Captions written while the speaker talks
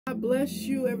God bless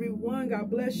you, everyone. God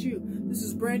bless you. This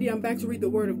is Brandy. I'm back to read the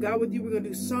Word of God with you. We're going to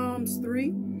do Psalms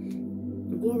 3.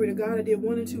 Glory to God. I did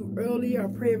 1 and 2 earlier.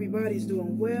 I pray everybody's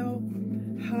doing well.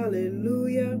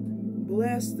 Hallelujah.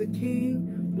 Bless the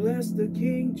King. Bless the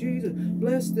King Jesus.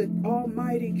 Bless the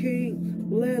Almighty King.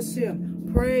 Bless Him.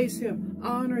 Praise Him.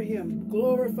 Honor Him.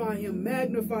 Glorify Him.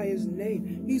 Magnify His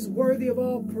name. He's worthy of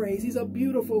all praise. He's a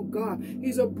beautiful God.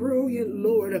 He's a brilliant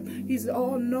Lord. He's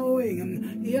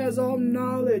all-knowing. He has all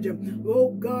knowledge.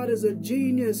 Oh, God is a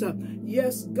genius.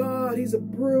 Yes, God, He's a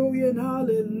brilliant.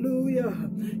 Hallelujah.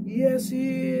 Yes,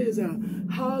 He is.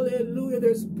 Hallelujah.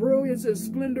 There's brilliance and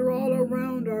splendor all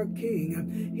around our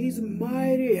King. He's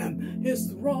mighty.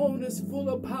 His throne is full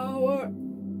of power.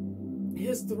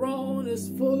 His throne is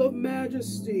full of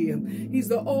majesty. He's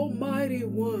the Almighty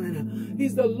One.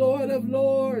 He's the Lord of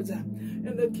Lords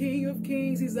and the King of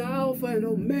Kings. He's the Alpha and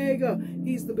Omega.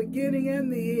 He's the beginning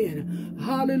and the end.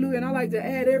 Hallelujah. And I like to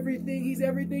add everything. He's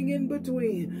everything in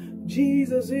between.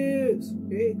 Jesus is.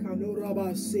 He's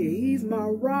my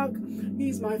rock.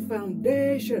 He's my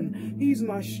foundation. He's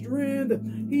my strength.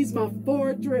 He's my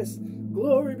fortress.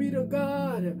 Glory be to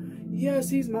God. Yes,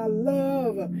 He's my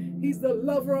love. He's the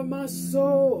lover of my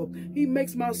soul. He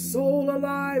makes my soul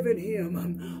alive in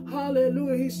Him.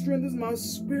 Hallelujah. He strengthens my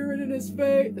spirit in His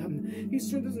faith. He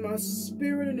strengthens my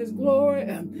spirit in His glory.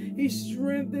 He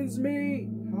strengthens me.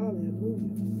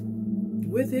 Hallelujah.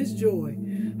 With His joy.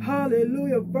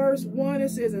 Hallelujah. Verse 1, it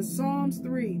says in Psalms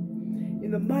 3,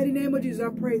 in the mighty name of Jesus, I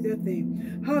pray that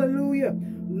thing. Hallelujah.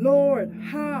 Lord,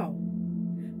 how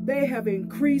they have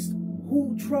increased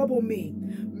who trouble me.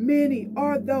 Many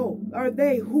are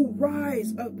they who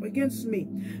rise up against me.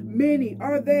 Many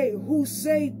are they who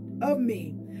say of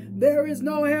me, there is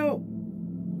no help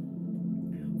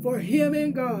for him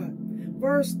in God.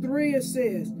 Verse 3, it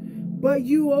says, but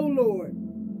you, O Lord,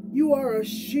 you are a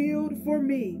shield for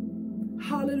me.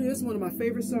 Hallelujah. This is one of my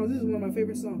favorite songs. This is one of my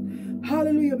favorite songs.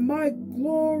 Hallelujah. My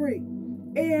glory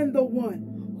and the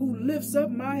one who lifts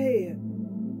up my head.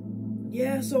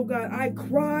 Yes, oh God, I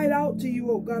cried out to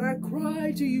you, oh God. I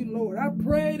cried to you, Lord. I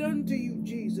prayed unto you,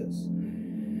 Jesus,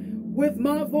 with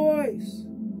my voice.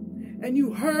 And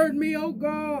you heard me, oh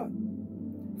God,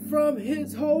 from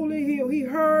His holy hill. He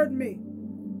heard me.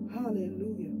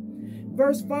 Hallelujah.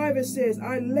 Verse 5, it says,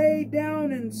 I lay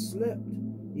down and slept.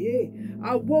 Yeah,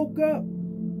 I woke up.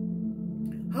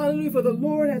 Hallelujah, for the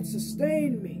Lord had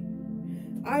sustained me.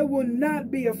 I will not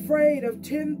be afraid of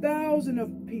 10,000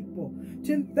 of people.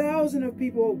 10,000 of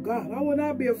people, oh God. I will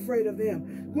not be afraid of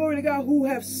them. Glory to God, who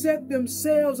have set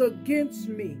themselves against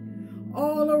me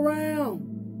all around.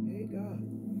 Hey God.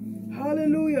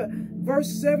 Hallelujah. Verse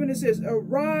 7, it says,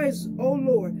 arise, O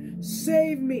Lord.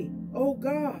 Save me, O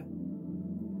God.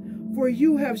 For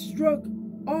you have struck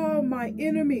all my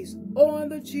enemies on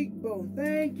the cheekbone.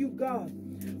 Thank you, God,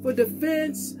 for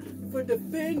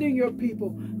defending your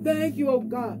people. Thank you, oh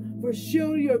God, for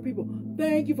shielding your people.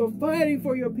 Thank you for fighting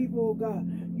for your people, oh God.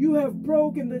 You have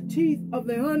broken the teeth of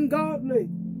the ungodly.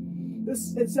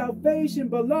 And salvation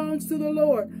belongs to the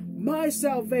Lord. My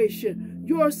salvation,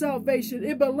 your salvation,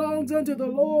 it belongs unto the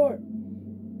Lord.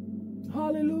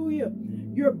 Hallelujah.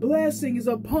 Your blessing is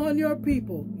upon your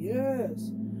people.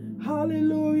 Yes.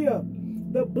 Hallelujah.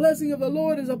 The blessing of the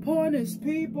Lord is upon His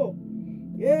people.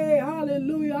 Yeah,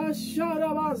 hallelujah. I shout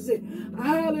out, I say,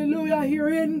 hallelujah. I hear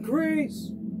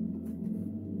increase.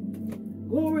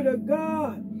 Glory to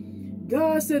God.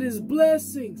 God said His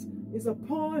blessings is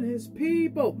upon His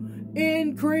people.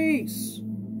 Increase.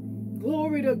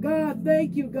 Glory to God.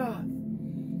 Thank you, God.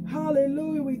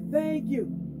 Hallelujah. We thank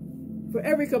you for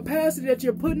every capacity that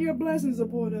you're putting your blessings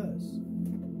upon us.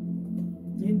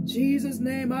 In Jesus'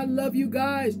 name, I love you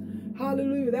guys.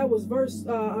 Hallelujah. That was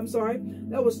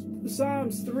that was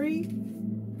Psalms 3.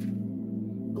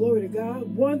 Glory to God.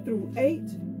 1 through 8.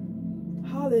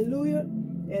 Hallelujah.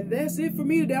 And that's it for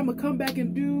me today. I'm going to come back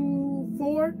and do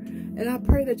 4. And I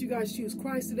pray that you guys choose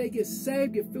Christ today. Get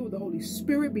saved. Get filled with the Holy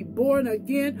Spirit. Be born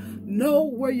again. Know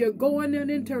where you're going in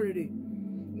eternity.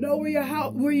 Know where you're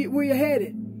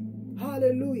headed.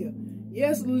 Hallelujah.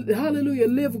 Yes, hallelujah.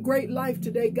 Live a great life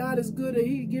today. God is good and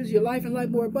He gives you life and life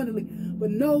more abundantly. But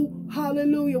know,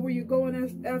 hallelujah, where you're going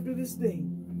after this thing.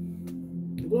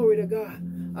 Glory to God.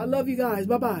 I love you guys.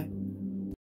 Bye-bye.